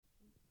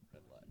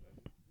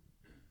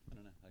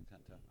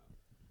can't tell.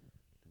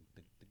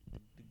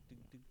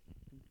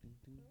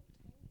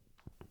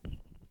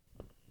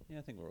 Yeah,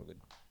 I think we're all good.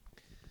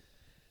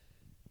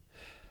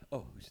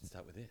 Oh, we should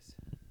start with this.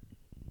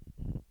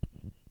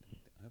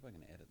 I hope I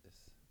can edit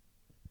this.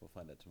 We'll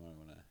find out tomorrow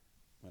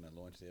when I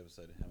launch the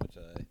episode how much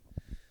I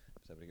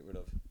was able to get rid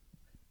of.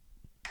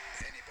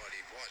 If anybody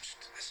watched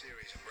a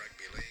series of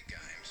rugby league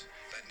games,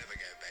 they'd never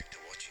go back to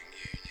watching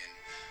Union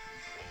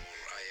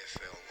or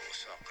AFL or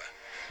soccer.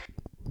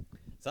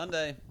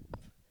 Sunday.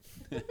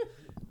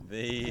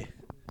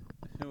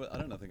 I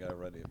don't think I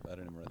wrote it. I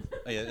don't even write it.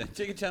 Oh yeah,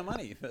 Chicken Chow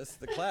Money. That's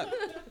the clap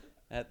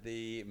at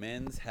the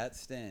men's hat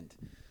stand.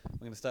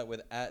 We're going to start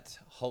with at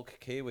Hulk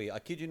Kiwi. I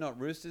kid you not,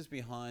 Roosters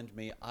behind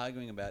me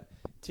arguing about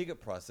ticket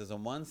prices.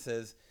 And one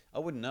says, I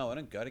wouldn't know, I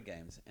don't go to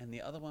games. And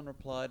the other one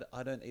replied,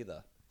 I don't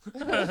either.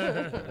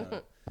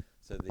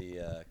 So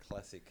the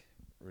classic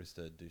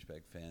Rooster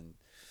douchebag fan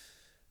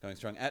going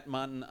strong. At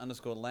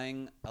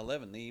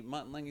Martin_Lang11. The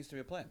Martin Lang used to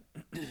be a player.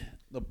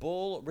 The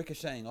ball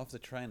ricocheting off the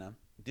trainer,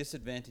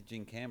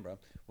 disadvantaging Canberra,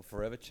 will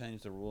forever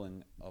change the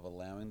ruling of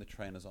allowing the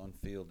trainers on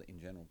field in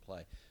general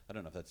play. I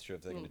don't know if that's true,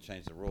 if they're going to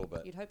change the rule,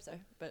 but... You'd hope so,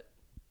 but...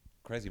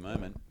 Crazy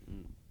moment.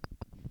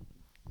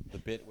 The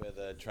bit where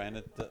the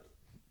trainer...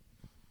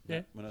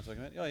 Yeah. When I was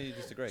talking about... Oh, you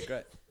just agree.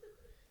 Great.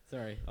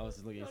 Sorry, I was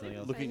just looking at something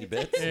else. Looking at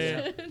your bets.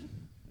 Yeah.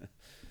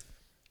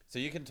 So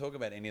you can talk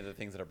about any of the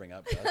things that I bring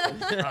up, guys.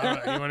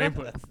 Alright, you want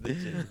input?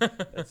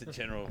 That's the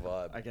general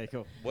vibe. Okay,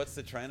 cool. What's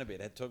the trainer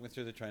bit? Talk me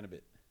through the trainer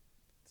bit.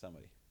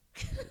 Somebody.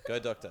 Go,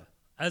 doctor.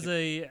 As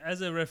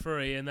a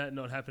referee, and that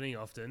not happening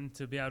often,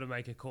 to be able to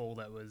make a call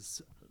that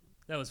was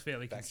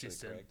fairly Factually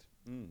consistent. correct.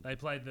 Mm. They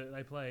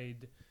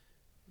played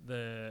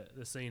the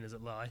scene as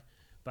it lie,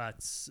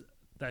 but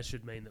that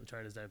should mean that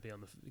trainers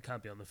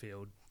can't be on the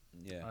field.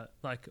 Yeah.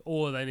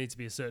 Or they need to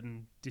be a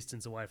certain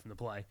distance away from the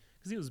play,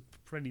 because it was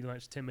pretty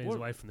much 10 metres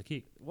away from the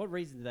kick. What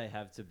reason do they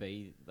have to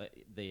be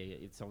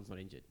if someone's not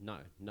injured? No,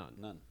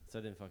 none.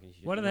 So then fucking.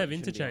 Why do they have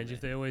interchange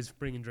if they're always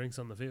bringing drinks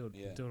on the field,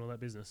 doing all that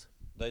business?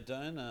 They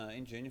don't,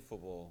 in junior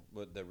football,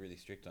 but they're really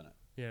strict on it.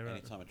 Yeah, right.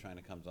 Anytime a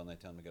trainer comes on, they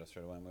tell them to get off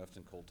straight away, and we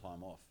often call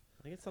time off.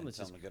 I think it's something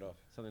Tell them to get off.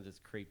 something that's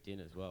creeped in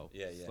as well.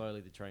 Yeah, yeah.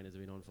 Slowly, the trainers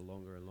have been on for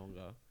longer and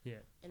longer. Yeah.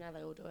 And now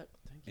they all do it.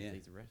 Don't give Yeah.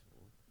 these refs.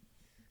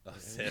 Oh,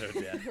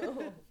 settle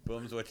down.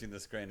 Boom's watching the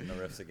screen and the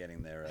refs are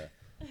getting their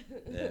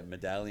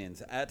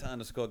medallions. At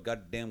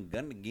 _goddamn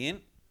gun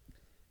again.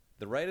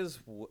 The Raiders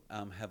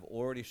have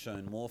already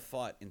shown more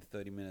fight in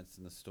 30 minutes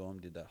than the Storm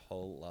did that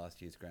whole last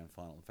year's grand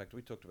final. In fact,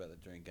 we talked about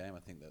that during game. I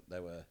think that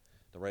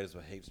the Raiders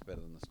were heaps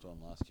better than the Storm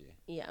last year.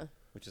 Yeah.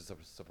 Which is a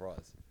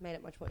surprise. Made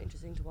it much more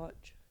interesting to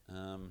watch.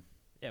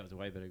 Yeah, it was a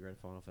way better grand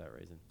final for that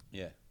reason.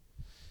 Yeah.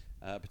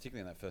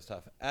 Particularly in that first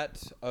half.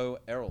 At O.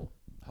 Errol.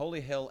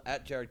 Holy hell,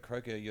 at Jared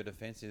Croker, your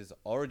defence is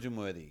origin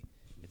worthy.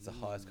 It's the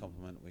highest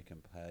compliment we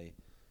can pay,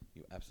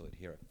 you absolute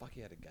hero. Fuck,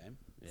 he had a game.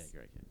 Yeah,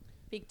 great game.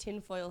 Big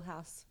tinfoil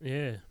house.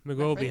 Yeah,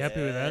 McGraw will be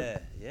happy with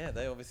that. Yeah,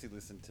 they obviously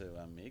listened to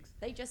Miggs.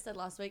 They just said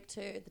last week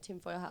too, the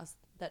tinfoil house,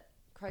 that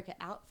Croker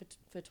out for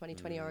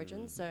 2020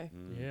 Origin. So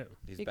Yeah.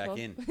 He's big back call.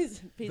 in.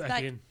 He's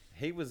back. in.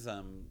 He was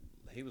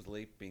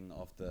leaping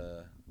off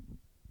the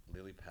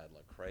lily pad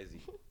like crazy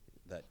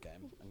that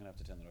game. I'm gonna have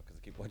to turn that off because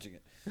I keep watching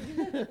it.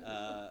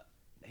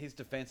 His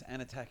defense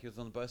and attack, he was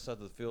on both sides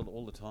of the field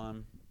all the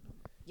time.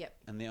 Yep.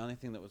 And the only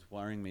thing that was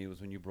worrying me was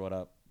when you brought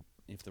up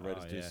if the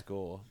Raiders do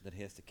score, that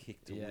he has to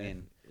kick to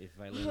win. If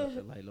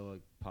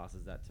Lailua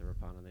passes that to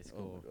Rapana and they Oh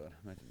score, my god,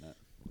 imagine that.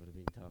 it would have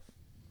been tough.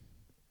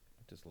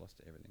 I just lost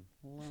everything.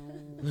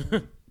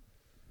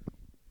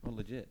 Oh,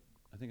 legit.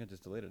 I think I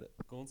just deleted it.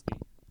 Gornsky.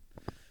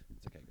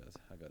 It's okay, guys.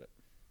 I got it.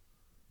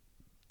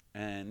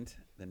 And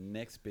the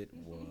next bit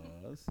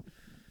was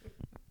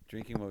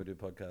drinking while we do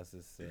podcasts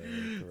is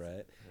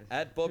great.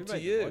 At Bob Who to made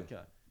the you.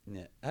 vodka?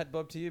 Yeah. At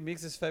Bob to you,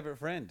 Miggs' favourite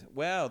friend.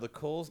 Wow, the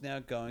call's now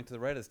going to the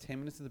Raiders. 10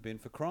 minutes in the bin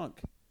for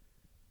Cronk.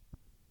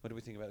 What do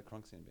we think about the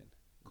Cronks in the bin?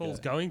 Call's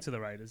Go. going to the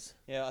Raiders.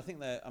 Yeah, I think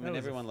that. I That mean, was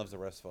everyone loves the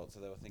ref's fault, so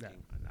they were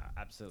thinking. No,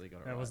 absolutely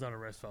got it That right. was not a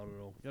rest fault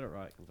at all. Got it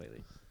right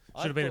completely.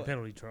 Should have been a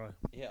penalty try.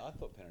 Yeah, I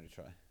thought penalty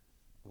try.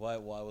 Why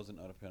wasn't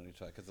it not a penalty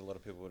try? Because a lot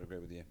of people would agree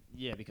with you.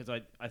 Yeah, because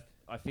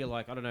I feel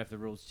like, I don't know if the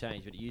rules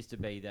changed, but it used to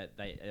be that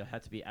it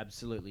had to be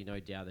absolutely no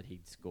doubt that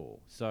he'd score.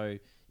 So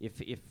if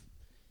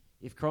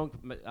Cronk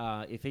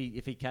if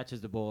he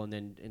catches the ball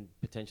and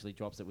potentially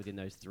drops it within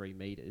those 3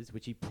 meters,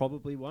 which he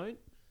probably won't,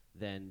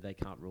 then they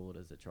can't rule it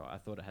as a try. I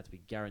thought it had to be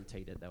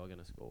guaranteed that they were going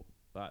to score,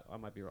 but I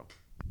might be wrong.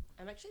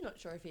 I'm actually not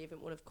sure if he even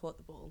would have caught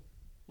the ball,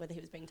 whether he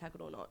was being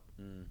tackled or not.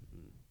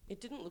 It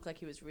didn't look like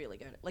he was really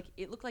going to. Like,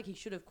 it looked like he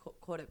should have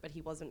caught it, but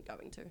he wasn't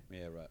going to.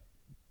 Yeah, right.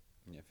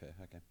 Yeah, fair.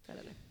 Okay. I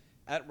don't know.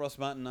 At Ross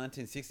Martin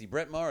 1960,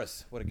 Brett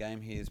Morris. What a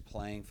game he is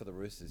playing for the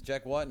Roosters.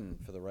 Jack Whiten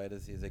for the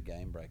Raiders is a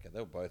game breaker. They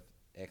were both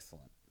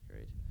excellent.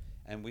 Agreed.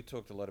 And we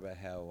talked a lot about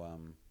how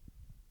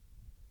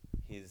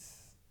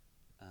his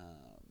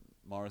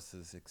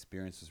Morris's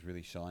experience was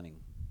really shining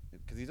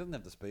because he doesn't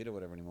have the speed or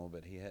whatever anymore,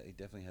 but he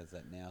definitely has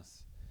that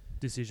nous.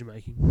 Decision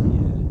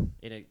making.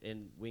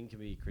 And wing can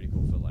be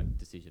critical for like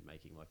decision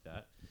making like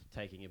that.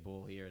 Taking a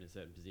ball here in a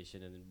certain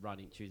position and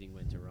then choosing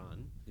when to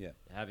run. Yeah.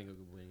 Having a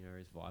good winger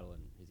is vital,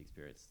 and his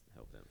experience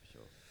helped them for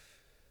sure.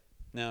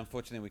 Now,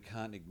 unfortunately, we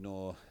can't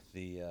ignore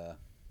the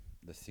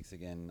six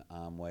again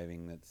arm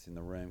waving that's in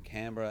the room.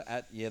 Canberra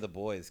the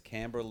boys.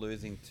 Canberra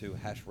losing to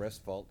Hash ref's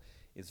fault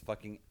is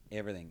fucking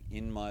everything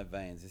in my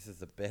veins. This is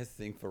the best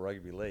thing for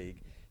rugby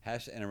league.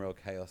 Hash NRL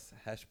chaos.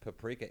 Hash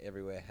paprika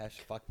everywhere. Hash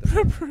fuck the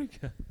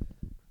Paprika.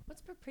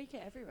 What's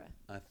paprika everywhere?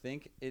 I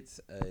think it's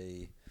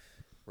a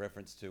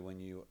reference to when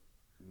you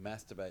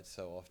masturbate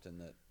so often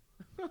that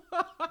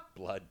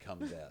blood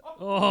comes out.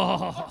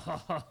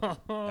 Oh,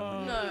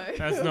 No.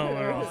 that's not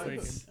what I was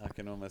thinking. I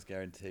can almost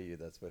guarantee you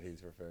that's what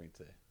he's referring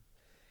to.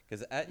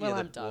 Because at Well, yeah,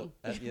 I'm done.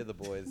 At yeah, the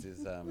boys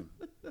is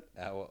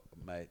our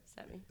mate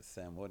Sammy.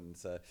 Sam Wooden.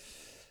 So,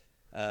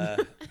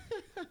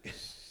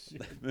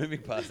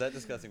 moving past that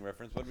disgusting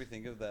reference, what do we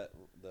think of the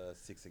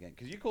six again?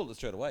 Because you called it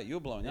straight away. You were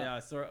blowing Yeah, up. I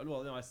saw.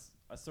 Well, no,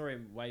 I saw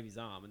him wave his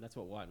arm, and that's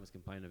what Whiten was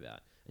complaining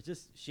about. It's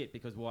just shit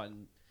because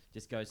Whiten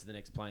just goes to the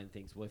next play and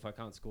thinks, well, if I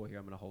can't score here,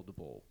 I'm going to hold the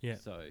ball. Yeah.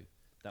 So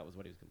that was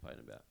what he was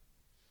complaining about.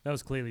 That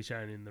was clearly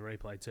shown in the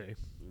replay too.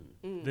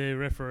 Mm. The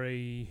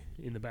referee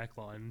in the back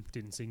line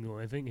didn't signal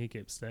anything. He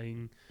kept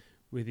staying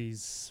with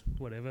his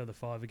the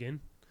 5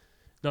 again.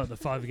 Not the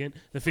 5 again,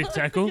 the 5th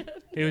tackle.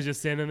 He was just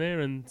standing there,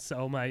 and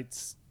old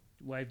mates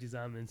waved his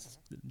arm and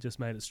just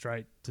made it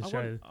straight to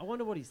show. I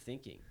wonder what he's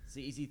thinking.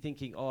 See, is he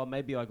thinking, oh,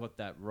 maybe I got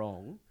that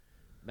wrong?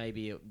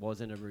 Maybe it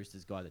wasn't a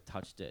Roosters guy that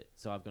touched it.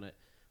 So I'm going to...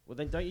 Well,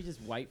 then don't you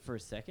just wait for a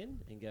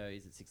second and go,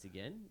 is it 6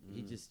 again?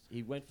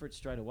 He went for it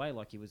straight away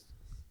like he was...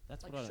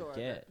 That's Like what I sure don't of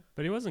get. it.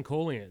 But he wasn't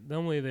calling it.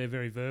 Normally they're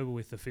very verbal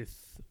with the 5th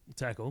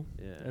tackle,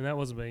 Yeah. and that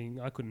wasn't being.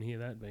 I couldn't hear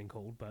that being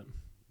called, but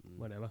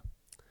whatever.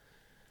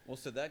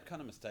 Also, that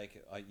kind of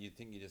mistake, you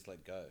think you just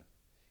let go.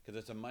 Because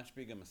it's a much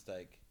bigger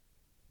mistake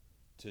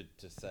to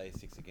say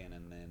 6 again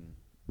and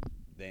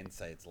then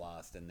say it's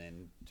last and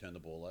then turn the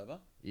ball over.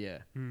 Yeah.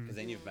 Because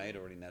then you've made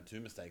already now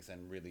 2 mistakes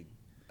and really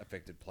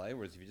affected play.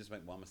 Whereas if you just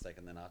make 1 mistake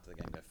and then after the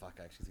game go, fuck,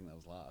 I actually think that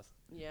was last.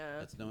 Yeah.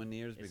 That's nowhere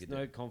near as big It's a deal.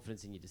 no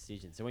confidence in your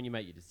decision. So when you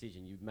make your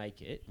decision, you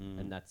make it,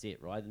 and that's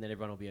it, right? And then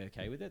everyone will be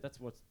okay with it. That's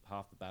what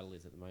half the battle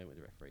is at the moment with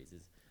the referees.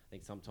 Is I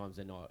think sometimes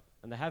they're not,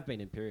 and they have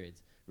been in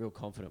periods, real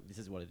confident. This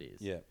is what it is.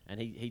 Yeah. And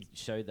he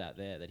showed that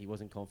there, that he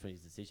wasn't confident in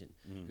his decision.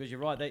 Because you're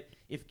right.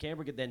 If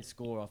Canberra could then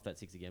score off that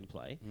 6 again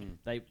play,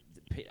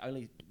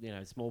 only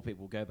small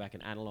people will go back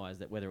and analyse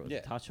that whether it was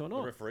a touch or The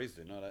not. referees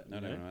do, not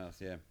anyone else.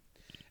 Yeah.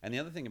 And the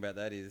other thing about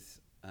that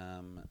is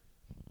no,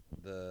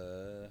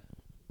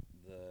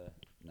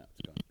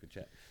 it's gone. Good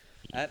chat.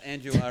 At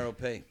Andrew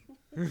RLP.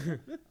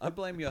 I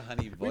blame your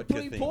honey vodka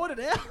thing. poured it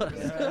out.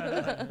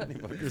 Honey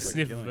vodka's The what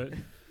sniff you're of doing. it.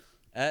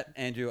 At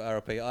Andrew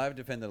RLP, I've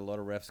defended a lot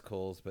of refs'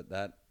 calls, but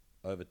that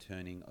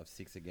overturning of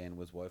 6 again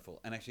was woeful.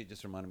 And actually, it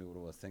just reminded me what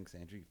it was. Thanks,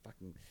 Andrew. You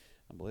fucking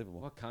unbelievable.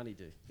 What can't he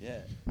do?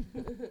 Yeah.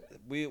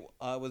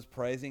 I was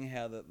praising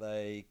how that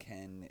they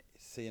can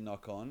see a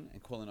knock on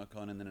and call a knock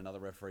on, and then another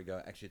referee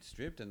go, actually it's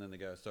stripped, and then they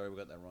go, sorry, we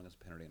got that wrong as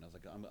a penalty. And I was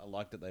like, I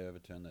like that they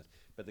overturned this,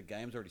 but the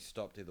game's already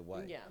stopped either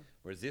way. Yeah.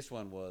 Whereas this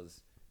one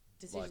was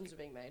Decisions are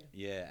being made.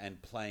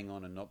 and playing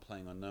on and not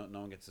playing on. No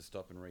one gets to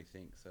stop and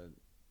rethink. So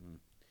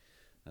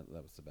that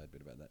was the bad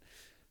bit about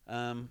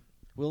that.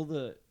 Will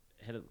the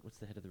head of what's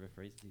the head of the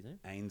referees? Do you know?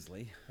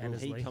 Ainsley. Will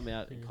he Annesley. come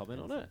out and comment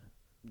on it?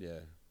 Yeah,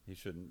 he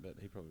shouldn't, but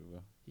he probably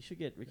will.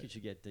 Ricky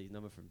should get the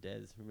number from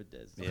Des. Remember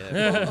Des?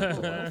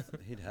 Yeah,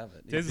 he'd have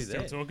it. Des He'd be is still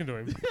there. talking to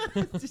him.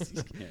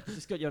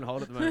 Just got you on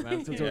hold at the moment, man.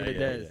 I'm still talking to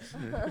Des.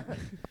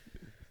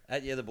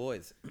 At the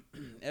boys,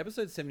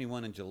 episode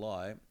 71 in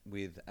July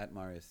with at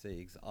Mario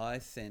Siegs, I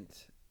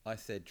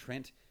said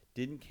Trent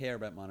didn't care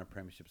about minor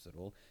premierships at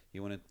all. He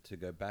wanted to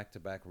go back to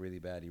back really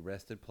bad. He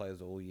rested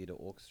players all year to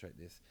orchestrate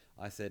this.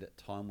 I said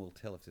time will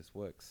tell if this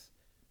works.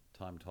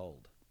 Time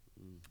told.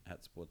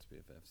 At Sports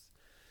BFFs.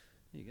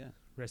 There you go.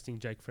 Resting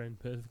Jake Friend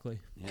perfectly.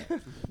 Yeah.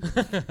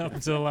 Up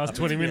until the last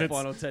 20 The minutes.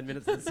 final 10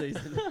 minutes of the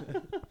season.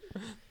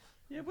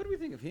 Yeah. What do we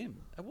think of him?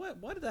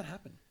 Why did that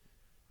happen?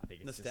 I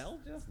think it's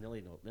Nostalgia? It's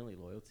nearly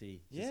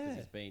loyalty. Just 'cause Yeah.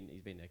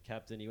 he's been their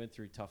captain. He went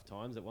through tough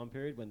times at one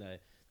period when the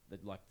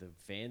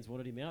fans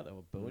wanted him out. They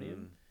were booing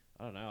him.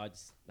 I don't know.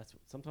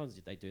 Sometimes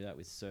they do that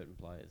with certain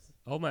players.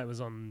 Old mate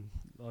was on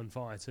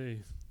fire too.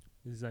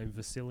 His name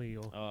Vasily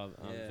or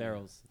Yeah.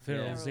 Verrills.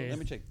 Ferrells, yeah. Let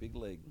me check Big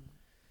League.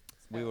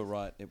 We were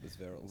right. It was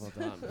Verrills. Well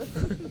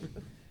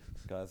done.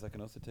 Guys, I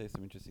can also tell you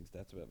some interesting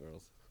stats about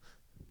Verrills.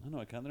 Oh no,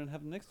 I can't. They don't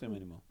have them next to him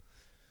anymore.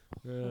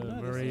 Maria.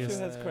 No, this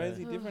issue has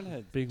crazy different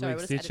heads. Big Sorry, league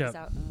we'll just stitch edit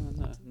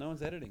this up. out. No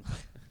one's editing.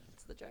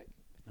 That's the joke.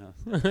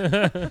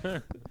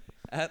 Oh.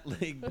 At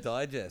League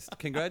Digest,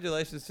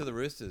 congratulations to the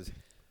Roosters.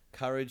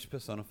 Courage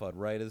personified.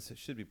 Raiders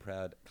should be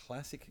proud.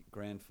 Classic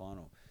grand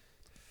final.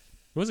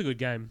 It was a good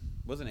game.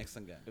 Was an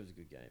excellent game. It was a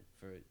good game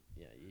for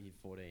year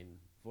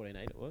 14-8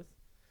 it was.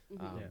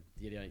 Yeah.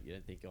 You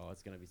don't think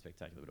it's going to be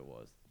spectacular, but it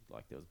was.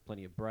 Like there was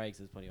plenty of breaks,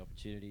 there was plenty of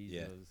opportunities.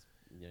 Yeah. There was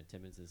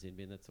 10 minutes of sin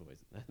bin. That's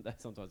always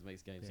that sometimes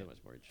makes games so much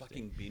more interesting.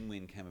 Fucking bin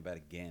win came about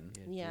again.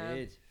 Yeah.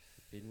 It did.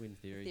 Bin win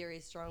theory. Theory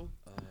is strong.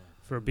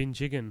 For a bin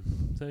chicken,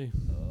 too.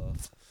 Oh.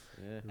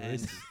 Yeah.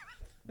 And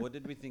what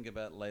did we think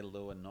about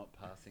Leilua not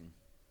passing?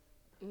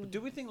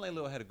 Do we think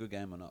Leilua had a good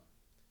game or not?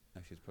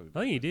 No, she's probably. I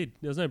think he did.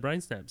 There was no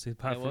brain snaps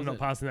apart There from not wasn't.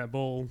 passing that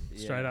ball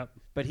straight Yeah. up.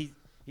 But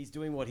he's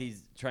doing what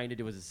he's trained to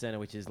do as a centre,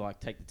 which is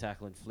like take the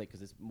tackle and flick because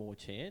there's more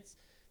chance.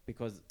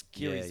 Because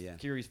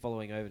Kiri's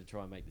following over to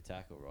try and make the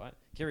tackle, right?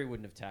 Kiri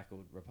wouldn't have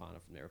tackled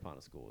Rapana from there.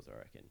 Rapana scores, I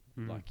reckon.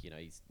 Like,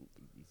 he's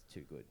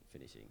too good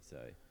finishing. So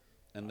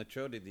And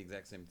Latrell did the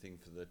exact same thing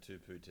for the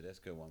Tupu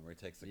Tedesco one, where he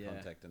takes the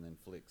contact and then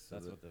flicks. So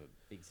that's what the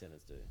big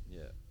centres do.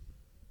 Yeah.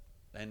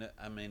 And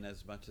I mean,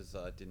 as much as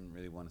I didn't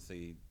really want to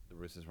see the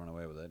Roosters run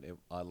away with it,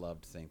 I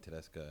loved seeing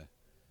Tedesco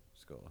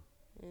score.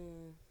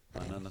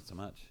 I know not so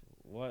much.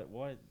 Why?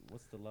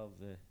 What's the love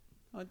there?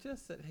 Oh,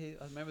 just that I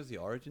remember it was the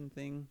Origin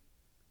thing.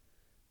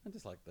 I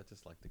just like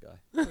the guy.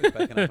 He was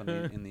backing up on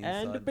in the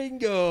inside. And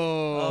bingo!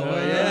 Oh,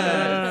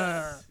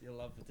 yeah. Your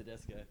love for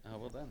Tedesco. Oh,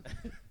 well done.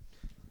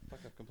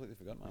 Fuck, I've completely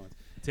forgotten my ones.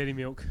 Teddy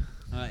Milk.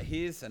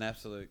 Here's an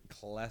absolute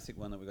classic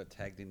one that we got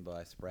tagged in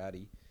by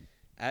Sprouty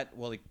at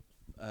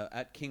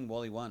King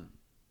Wally 1.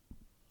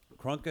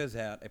 Cronk goes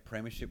out a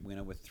premiership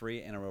winner with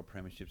 3 NRL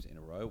premierships in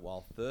a row,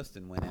 while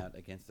Thurston went out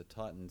against the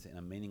Titans in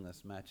a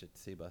meaningless match at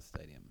Seabus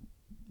Stadium.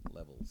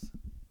 Levels.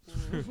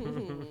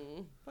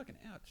 Fucking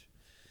ouch.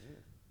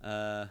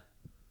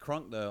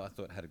 Cronk, though, I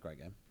thought had a great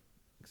game,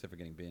 except for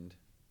getting binned.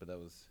 But that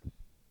was...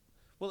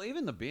 Well,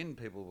 even the bin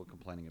people were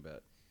complaining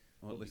about.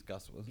 Well, at least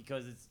Gus was.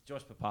 Because it's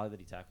Josh Papali that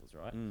he tackles,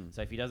 right?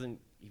 So if he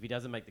doesn't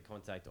make the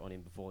contact on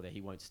him before there,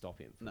 he won't stop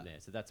him from there.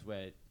 So that's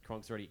where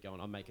Cronk's already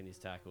going, I'm making this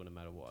tackle no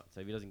matter what.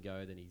 So if he doesn't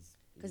go, then he's...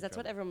 Because that's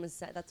what everyone was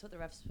saying. That's what the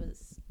refs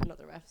was... Not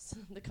the refs.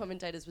 The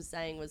commentators was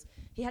saying was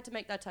he had to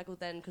make that tackle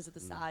then because of the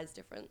size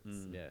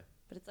difference. Yeah.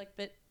 But it's like,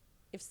 but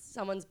if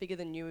someone's bigger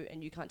than you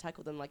and you can't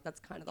tackle them, like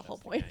that's kind of the whole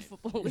the point game. of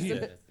football, isn't Yeah.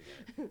 it?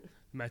 That's the game.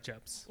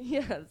 Matchups.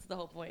 Yeah, that's the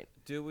whole point.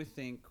 Do we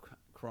think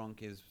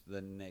Cronk is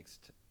the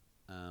next...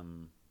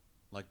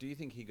 do you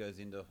think he goes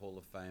into Hall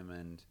of Fame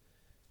and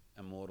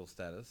immortal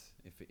status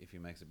if he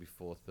makes it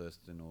before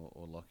Thurston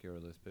or Lockyer or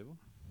those people?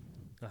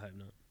 I hope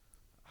not.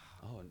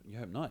 Oh, you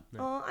hope not. No.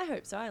 Oh, I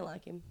hope so. I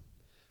like him.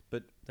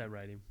 But Don't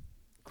rate him.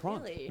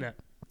 Cronk... Really? No.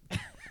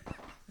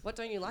 What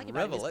don't you like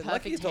about him? Rebel. His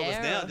Like you perfect told us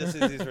hair. now, just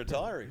as he's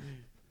retiring.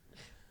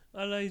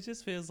 I don't know, he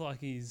just feels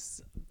like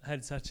he's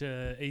had such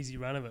a easy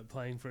run of it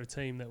playing for a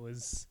team that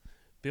was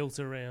built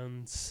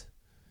around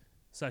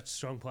such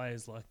strong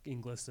players like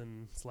Inglis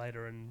and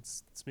Slater and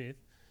Smith,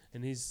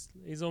 and he's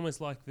almost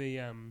like the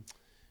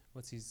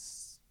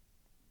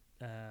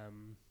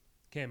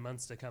Cam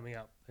Munster coming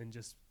up, and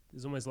just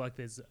it's almost like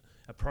there's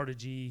a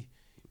prodigy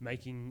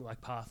making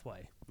like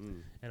pathway,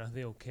 and I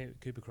feel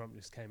Cooper Cronk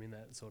just came in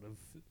that sort of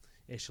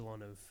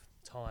echelon of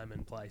time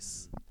and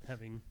place,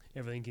 having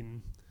everything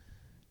in.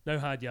 No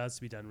hard yards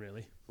to be done,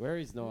 really. Where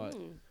he's not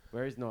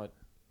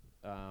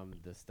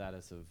the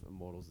status of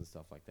immortals and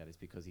stuff like that is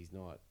because he's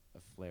not a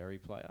flary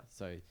player.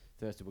 So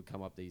Thurston would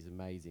come up these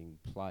amazing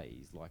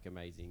plays, like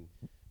amazing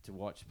to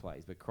watch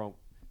plays, but Cronk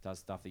does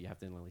stuff that you have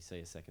to only see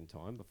a second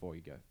time before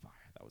you go, fuck,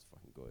 that was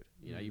fucking good.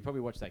 You know, you probably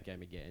watch that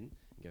game again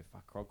and go,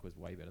 fuck, Cronk was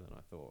way better than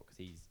I thought because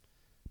he's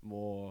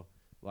more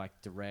like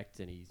direct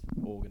and he's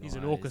organised. He's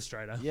an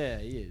orchestrator. Yeah,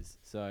 he is.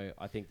 So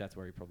I think that's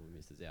where he probably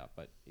misses out.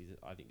 But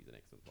I think he's an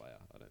excellent player.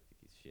 I don't think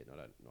he's shit. And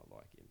I don't not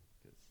like him.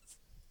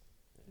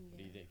 What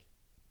do you think?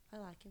 I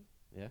like him.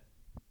 Yeah.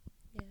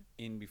 Yeah.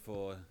 In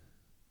before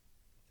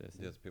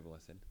Thurston. the other people I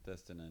said,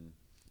 Thurston and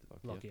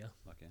Lockyer.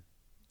 Lockyer.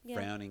 Yeah.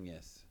 Frowning,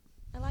 yes.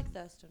 I like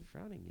Thurston.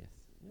 Frowning, yes.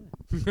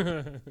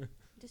 Yeah.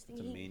 Just It's think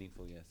a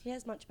meaningful yes. he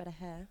has much better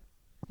hair.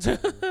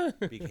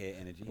 Big hair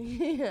energy.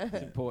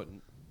 It's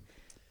important.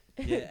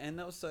 Yeah, and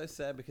that was so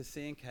sad because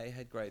C&K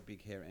had great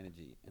big hair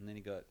energy, and then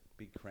he got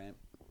big cramp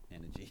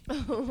energy.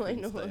 Oh, I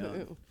Couldn't stay on.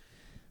 know.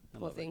 I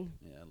Poor love thing.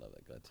 That. Yeah, I love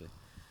that guy too.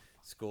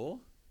 Score?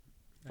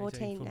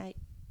 14-8.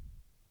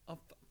 Oh,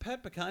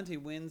 Pat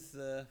Picanti wins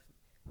the...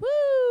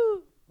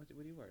 Woo! What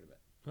are you worried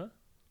about?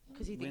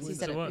 Because he thinks he Wins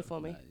said the it what? before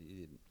me. No, you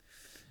didn't.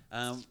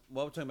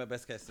 While we're talking about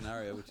best case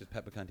scenario, which is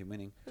Pat Picanti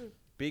winning,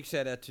 big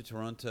shout out to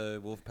Toronto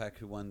Wolfpack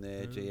who won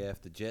their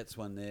GF, the Jets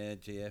won their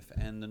GF,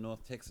 and the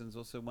North Texans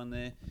also won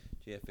their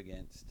GF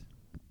against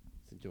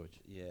St. George.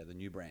 the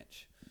new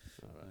branch.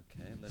 All right.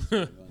 Okay, let's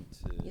move on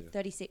to Yeah,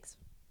 36.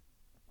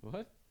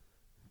 What?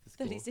 The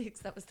score? 36,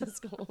 that was the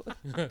score.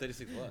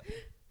 36 what?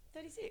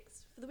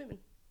 36 for the women.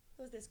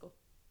 That was their score.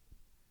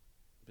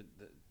 But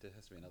there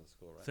has to be another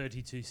score, right?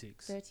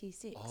 32-6.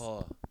 36.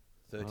 Oh,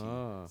 36.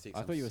 Ah, I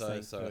I'm thought you were so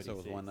saying sorry. I thought it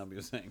was 36. one number you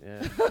were saying.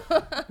 Yeah.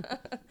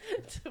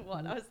 To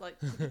what? I was like,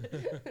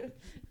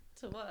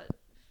 to what?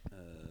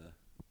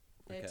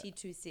 Okay.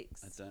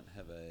 32-6. I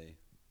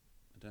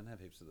don't have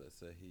heaps of those,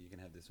 so here you can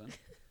have this one.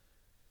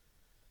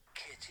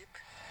 Ketchup.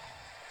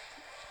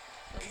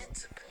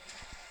 Ketchup.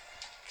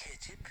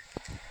 Ketchup.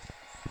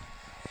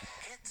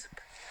 Ketchup.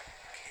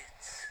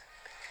 Ketchup.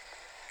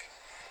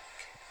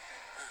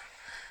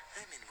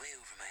 I'm in way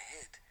over my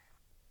head.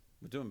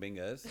 We're doing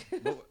bingos.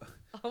 What-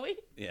 Are we?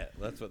 yeah,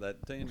 that's what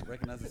that. Don't you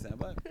recognise the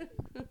soundbite?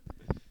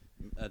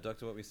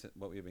 Doctor, what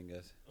were your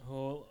bingos?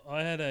 Well,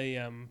 I had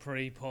a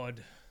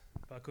pre-pod.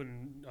 I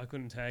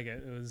couldn't tag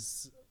it. It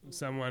was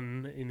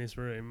someone in this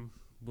room,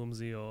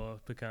 Boomsy or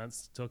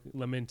Picant's,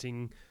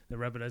 lamenting the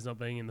Rabbitohs not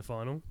being in the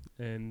final,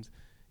 and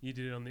you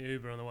did it on the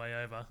Uber on the way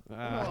over.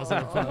 I was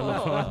on the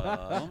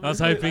final.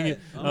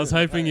 I was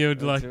hoping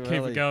you'd like Too keep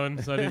early. it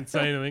going, so I didn't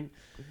say anything.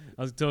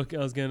 I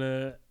was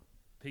gonna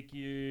pick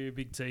you,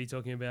 Big T,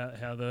 talking about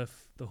how the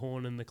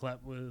horn and the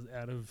clap was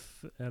out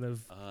of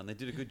And they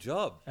did a good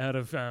job.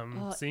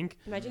 sync.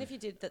 Imagine if you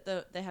did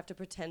that. They have to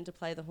pretend to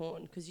play the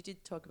horn, because you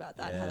did talk about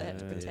that. How they have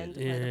to Yeah. pretend to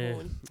play the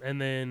horn. And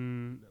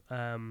then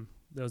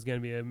there was going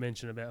to be a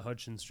mention about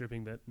Hodgson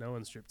stripping, but no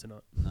one stripped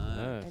tonight.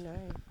 No. I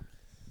know.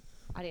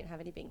 I didn't have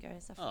any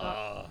bingos. I forgot.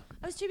 Oh,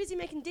 I was too busy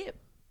making dip.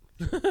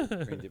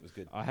 green dip was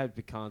good. I had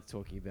Picant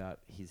talking about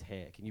his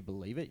hair. Can you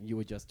believe it? You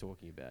were just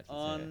talking about his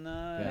Oh hair.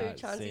 no. Who, About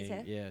Chance's seeing-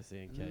 hair? Yeah,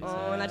 seeing K's Oh,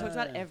 hair. and I talked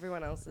about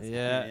everyone else's.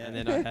 Yeah, Yeah. and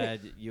then I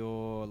had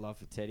your love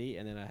for Teddy,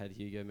 and then I had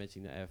Hugo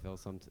mentioning the AFL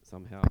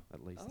somehow,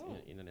 at least Oh.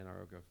 in an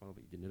NRL grand final,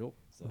 but you didn't at all.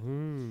 So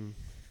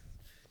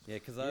Yeah,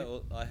 because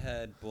I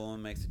had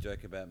Bourne makes a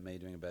joke about me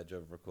doing a bad job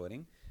of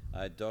recording.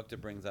 Doctor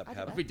brings up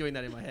how I've been doing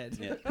that in my head.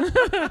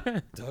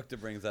 yeah. Doctor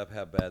brings up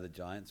how bad the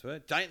Giants were.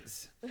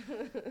 Giants.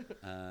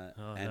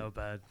 Oh, they were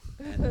bad.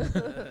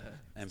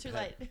 And Too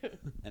Pat, late.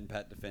 and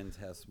Pat defends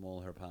how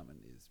small her apartment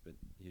is, but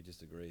you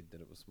just agreed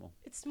that it was small.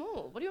 It's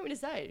small. What do you want me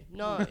to say?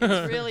 No, it's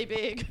really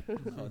big.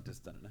 I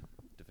just don't know.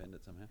 Defend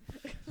it somehow.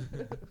 You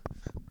wouldn't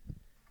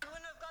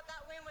have got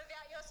that win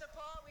without your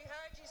support. We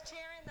heard you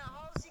cheering the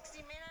whole 60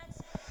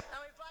 minutes, and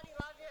we bloody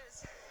love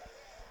yous.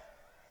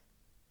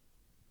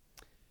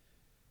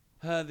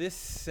 This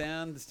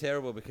sounds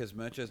terrible because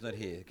Mercho's not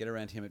here. Get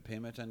around him at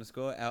PMerch_.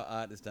 Our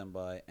art is done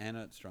by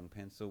Anna at Strong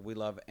Pencil. We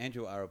love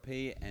Andrew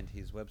RLP and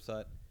his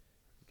website.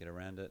 Get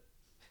around it.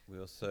 We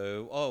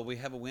also... we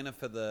have a winner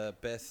for the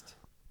best...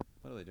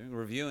 What are they doing?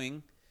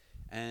 Reviewing.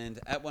 And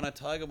at One a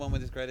Tiger won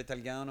with his Great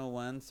Italiano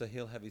one, so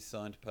he'll have his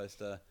signed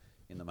poster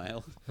in the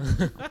mail.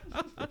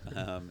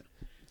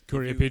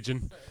 Courier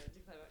pigeon.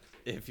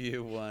 If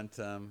you want...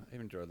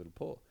 even draw a little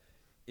paw.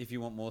 If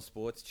you want more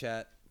sports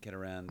chat... Get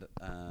around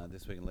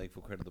This Week in League,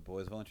 full credit to the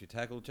boys. Voluntary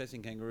Tackle,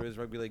 Chasing Kangaroos,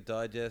 Rugby League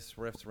Digest,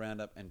 Refs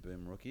Roundup, and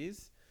Boom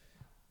Rookies.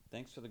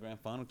 Thanks for the grand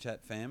final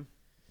chat, fam.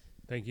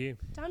 Thank you.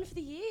 Done for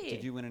the year.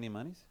 Did you win any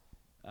monies?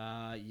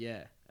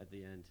 Yeah, at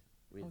the end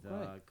with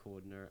great.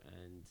 Cordner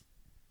and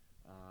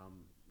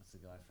what's the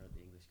guy for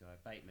the English guy?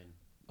 Bateman.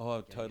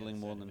 Oh, Getting totaling a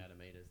more certain than... amount of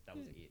meters. That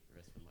was it. The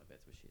rest of my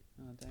bets were shit.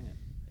 Oh, dang it.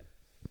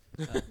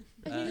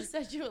 And you just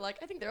said you were like,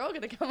 I think they're all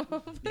going to come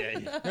off.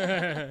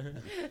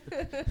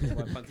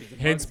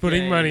 Hence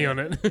putting money on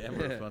it. Yeah,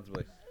 more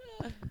responsibly.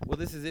 Well,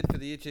 this is it for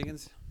the year,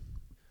 chickens.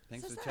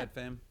 Thanks So for the sad. chat,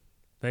 fam.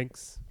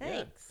 Thanks.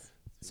 Thanks.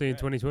 See you in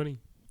 2020.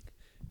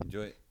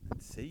 Enjoy.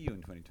 See you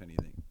in 2020,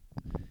 I think.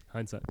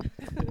 Hindsight.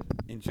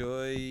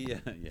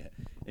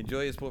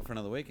 Enjoy your sport for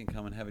another week and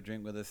come and have a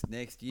drink with us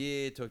next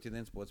year. Talk to you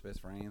then, sports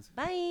best friends.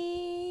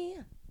 Bye.